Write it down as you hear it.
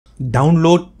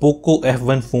Download Poco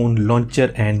F1 phone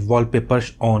launcher and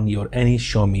wallpapers on your any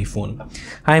Xiaomi phone.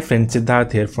 Hi friends,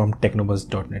 Siddharth here from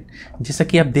Technobuzznet. जैसा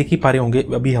कि आप देख ही पा रहे होंगे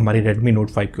अभी हमारे Redmi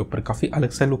Note 5 के ऊपर काफ़ी अलग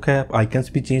सा लुक है। आप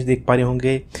आइकन्स भी चेंज देख पा रहे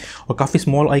होंगे और काफ़ी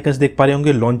स्मॉल आइकन्स देख पा रहे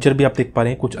होंगे। लॉन्चर भी आप देख पा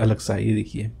रहे हैं कुछ अलग सा है। ये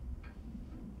देखिए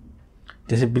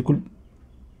जैसे बिल्कुल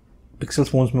पिक्सल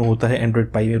फोन्स में होता है एंड्रॉइड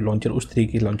पाई लॉन्चर, उस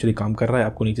तरीके की लॉन्चर ही काम कर रहा है।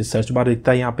 आपको नीचे सर्च बार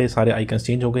दिखता है, यहाँ पे सारे आइकन्स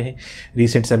चेंज हो गए हैं।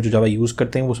 रीसेंट से आप जो ज़्यादा यूज़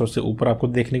करते हैं वो सबसे ऊपर आपको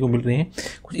देखने को मिल रहे हैं।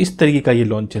 कुछ इस तरीके का ये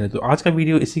लॉन्चर है। तो आज का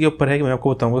वीडियो इसी के ऊपर है कि मैं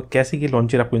आपको बताऊंगा कैसे ये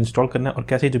लॉन्चर आपको इंस्टॉल करना है और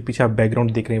कैसे जो पीछे आप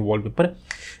बैकग्राउंड देख रहे हैं वॉलपेपर,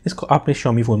 इसको आप अपने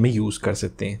Xiaomi फ़ोन में यूज़ कर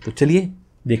सकते हैं। तो चलिए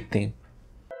देखते हैं।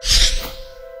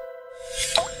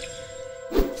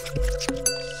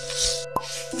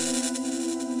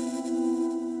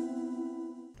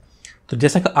 तो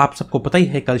जैसा कि आप सबको पता ही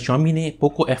है, कल Xiaomi ने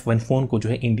Poco F1 फ़ोन को जो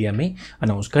है इंडिया में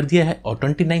अनाउंस कर दिया है और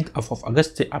 29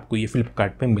 अगस्त से आपको ये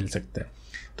फ्लिपकार्ट पे मिल सकता है।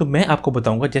 तो मैं आपको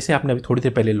बताऊंगा, जैसे आपने अभी थोड़ी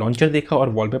देर पहले लॉन्चर देखा और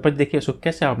वॉलपेपर देखे, उसको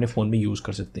कैसे आप अपने फ़ोन में यूज़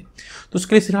कर सकते हैं। तो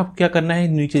उसके लिए सिर्फ आपको क्या करना है,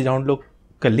 नीचे डाउनलोड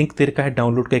का लिंक दे रखा है,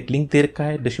 डाउनलोड का एक लिंक दे रखा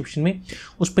है डिस्क्रिप्शन में।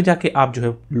 उस पर जाके आप जो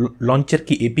है लॉन्चर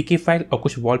की APK फाइल और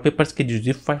कुछ वॉलपेपर्स की जो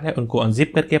जिप फाइल है उनको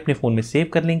अनजिप करके अपने फ़ोन में सेव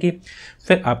कर लेंगे।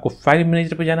 फिर आपको फाइल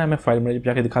मैनेजर पर जाना है। मैं फाइल मैनेजर पर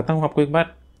जाकर दिखाता हूँ आपको एक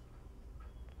बार।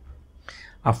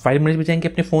 आप फाइल मैनेजर में जाएंगे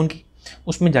अपने फ़ोन की,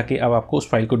 उसमें जाके अब आपको उस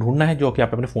फाइल को ढूंढना है जो कि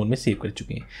आप अपने फ़ोन में सेव कर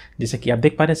चुके हैं। जैसे कि आप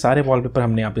देख पा रहे हैं सारे वॉलपेपर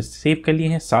हमने यहाँ पे सेव कर लिए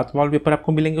हैं। 7 वॉलपेपर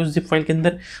आपको मिलेंगे उस जिप फाइल के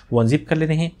अंदर, वो अनजिप कर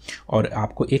लेने हैं और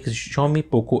आपको एक Xiaomi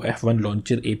Poco F1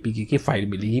 launcher APK की फाइल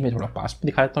मिलेगी। मैं थोड़ा पास में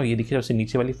दिखा देता हूँ। ये देखिए सबसे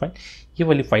नीचे वाली फाइल, ये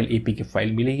वाली फाइल APK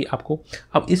फाइल मिलेगी आपको।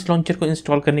 अब इस लॉन्चर को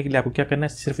इंस्टॉल करने के लिए आपको क्या करना है,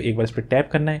 सिर्फ एक बार इस पर टैप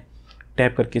करना है।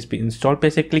 टैप करके इस पर इंस्टॉल पे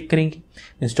से क्लिक करेंगे।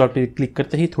 इंस्टॉल पे क्लिक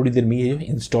करते ही थोड़ी देर में ये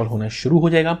इंस्टॉल होना शुरू हो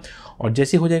जाएगा और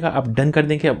जैसे हो जाएगा आप डन कर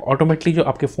देंगे। अब ऑटोमेटिकली जो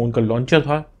आपके फ़ोन का लॉन्चर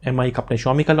था, MI का अपने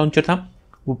Xiaomi का लॉन्चर था,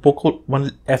 वो Poco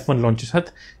F1 लॉन्चर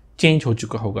साथ चेंज हो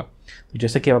चुका होगा। तो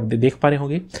जैसा कि आप देख पा रहे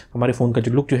होंगे हमारे फ़ोन का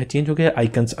जो लुक जो है चेंज हो गया है,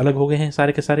 आइकन्स अलग हो गए हैं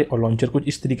सारे के सारे और लॉन्चर कुछ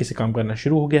इस तरीके से काम करना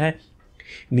शुरू हो गया है।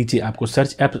 नीचे आपको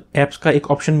सर्च ऐप्स का एक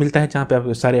ऑप्शन मिलता है जहाँ पे आप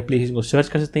सारे एप्लीकेशन को सर्च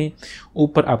कर सकते हैं।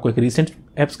 ऊपर आपको एक रिसेंट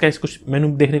ऐप्स का कुछ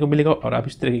मेनू देखने को मिलेगा और आप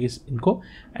इस तरीके से इनको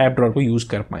ऐप ड्रॉअर को यूज़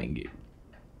कर पाएंगे।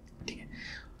 ठीक है,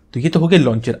 तो ये तो हो गया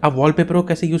लॉन्चर। अब वॉलपेपर को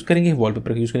कैसे यूज़ करेंगे,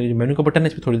 वॉलपेपर को यूज़ करेंगे, जो मेनू का बटन है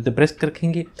इस पर थोड़ी देर प्रेस कर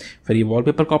रखेंगे, फिर ये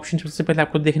वॉलपेपर का ऑप्शन सबसे पहले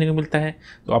आपको देखने को मिलता है।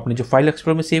 तो आपने जो फाइल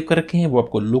एक्सप्लोरर में सेव कर रखे हैं वो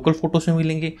आपको लोकल फोटोज में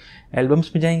मिलेंगे।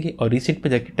 एल्बम्स में जाएंगे और रिसेंट पे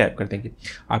जाके टैप कर देंगे।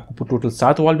 आपको टोटल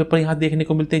 7 वॉलपेपर यहाँ देखने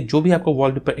को मिलते हैं। जो भी आपको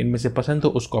वॉलपेपर इनमें से पसंद हो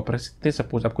उसको आप रख सकते हैं।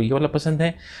 सपोज आपको ये वाला पसंद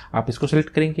है, आप इसको सेलेक्ट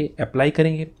करेंगे, अप्लाई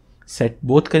करेंगे, सेट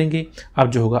बोथ करेंगे।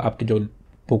 अब जो होगा आपके जो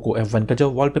Poco F1 का जो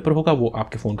वॉलपेपर होगा वो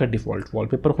आपके फ़ोन का डिफ़ॉल्ट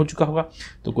वॉलपेपर हो चुका होगा।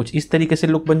 तो कुछ इस तरीके से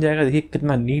लुक बन जाएगा। देखिए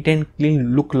कितना नीट एंड क्लीन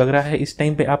लुक लग रहा है इस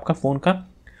टाइम पे आपका फ़ोन का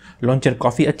लॉन्चर।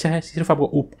 काफ़ी अच्छा है। सिर्फ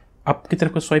आपको अप की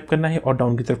तरफ को स्वाइप करना है और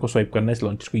डाउन की तरफ को स्वाइप करना है इस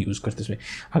लॉन्चर को यूज़ करते समय।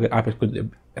 अगर आप इसको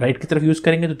राइट की तरफ यूज़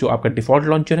करेंगे तो जो आपका डिफ़ॉल्ट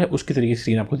लॉन्चर है उसकी तरीके की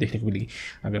स्क्रीन आपको देखने को मिलेगी।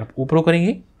 अगर आप ऊपर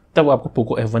करेंगे तब आपको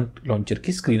Poco F1 लॉन्चर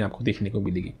की स्क्रीन आपको देखने को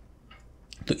मिलेगी।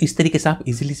 तो इस तरीके से आप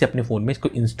इजीली से अपने फ़ोन में इसको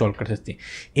इंस्टॉल कर सकते हैं।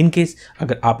 इन केस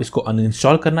अगर आप इसको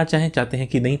अनइंस्टॉल करना चाहते हैं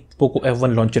कि नहीं Poco F1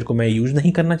 लॉन्चर को मैं यूज़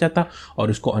नहीं करना चाहता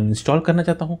और इसको अनइंस्टॉल करना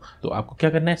चाहता हूं, तो आपको क्या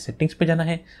करना है, सेटिंग्स पे जाना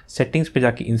है। सेटिंग्स पे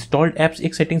जाके इंस्टॉल्ड ऐप्स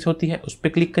एक सेटिंग्स होती है, उस पर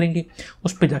क्लिक करेंगे।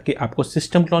 उस पर जाके आपको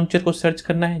सिस्टम लॉन्चर को सर्च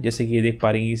करना है। जैसे कि ये देख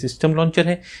पा रहे हैं ये सिस्टम लॉन्चर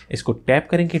है, इसको टैप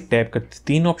करेंगे। टैप करते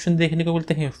 3 ऑप्शन देखने को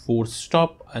मिलते हैं, force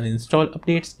stop, uninstall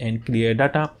updates and clear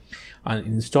data.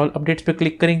 Uninstall updates पे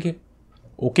क्लिक करेंगे,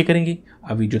 ओके करेंगे।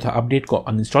 अभी जो था अपडेट को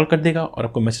अनइंस्टॉल कर देगा और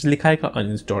आपको मैसेज लिखाएगा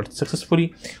अनइंस्टॉल्ड सक्सेसफुली।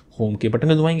 होम के बटन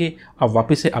को दबाएंगे। अब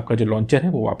वापस से आपका जो लॉन्चर है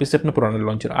वो वापस से अपना पुराना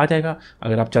लॉन्चर आ जाएगा।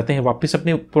 अगर आप चाहते हैं वापस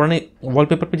अपने पुराने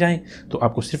वॉलपेपर पे जाएं तो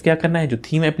आपको सिर्फ क्या करना है, जो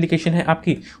थीम एप्लीकेशन है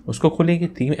आपकी उसको खोलेंगे।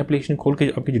 थीम एप्लीकेशन खोल के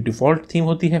आपकी जो डिफ़ॉल्ट थीम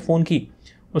होती है फ़ोन की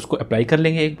उसको अप्लाई कर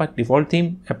लेंगे। एक बार डिफ़ॉल्ट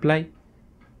थीम अप्लाई,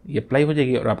 ये अप्लाई हो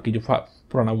जाएगी और आपकी जो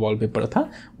पुराना वॉलपेपर था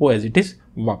वो एज इट इज़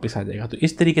वापस आ जाएगा। तो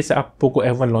इस तरीके से आप Poco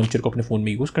F1 लॉन्चर को अपने फ़ोन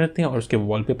में यूज़ कर सकते हैं और उसके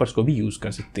वॉलपेपर्स को भी यूज़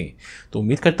कर सकते हैं। तो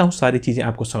उम्मीद करता हूँ सारी चीज़ें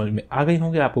आपको समझ में आ गई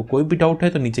होंगे। आपको कोई भी डाउट है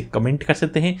तो नीचे कमेंट कर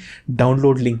सकते हैं।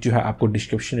 डाउनलोड लिंक जो है आपको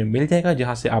डिस्क्रिप्शन में मिल जाएगा,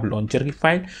 जहाँ से आप लॉन्चर की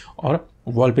फाइल और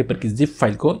वॉलपेपर की जिप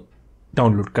फाइल को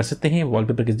डाउनलोड कर सकते हैं।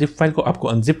 वॉलपेपर की जिप फाइल को आपको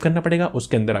अनजिप करना पड़ेगा,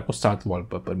 उसके अंदर आपको 7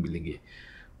 वॉलपेपर मिलेंगे।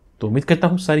 तो उम्मीद करता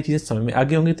हूँ सारी चीज़ें समझ में आ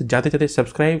गई होंगी। तो जाते जाते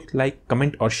सब्सक्राइब, लाइक,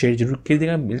 कमेंट और शेयर जरूर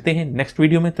कीजिएगा। मिलते हैं नेक्स्ट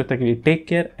वीडियो में, तब तक के लिए take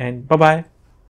care and bye bye.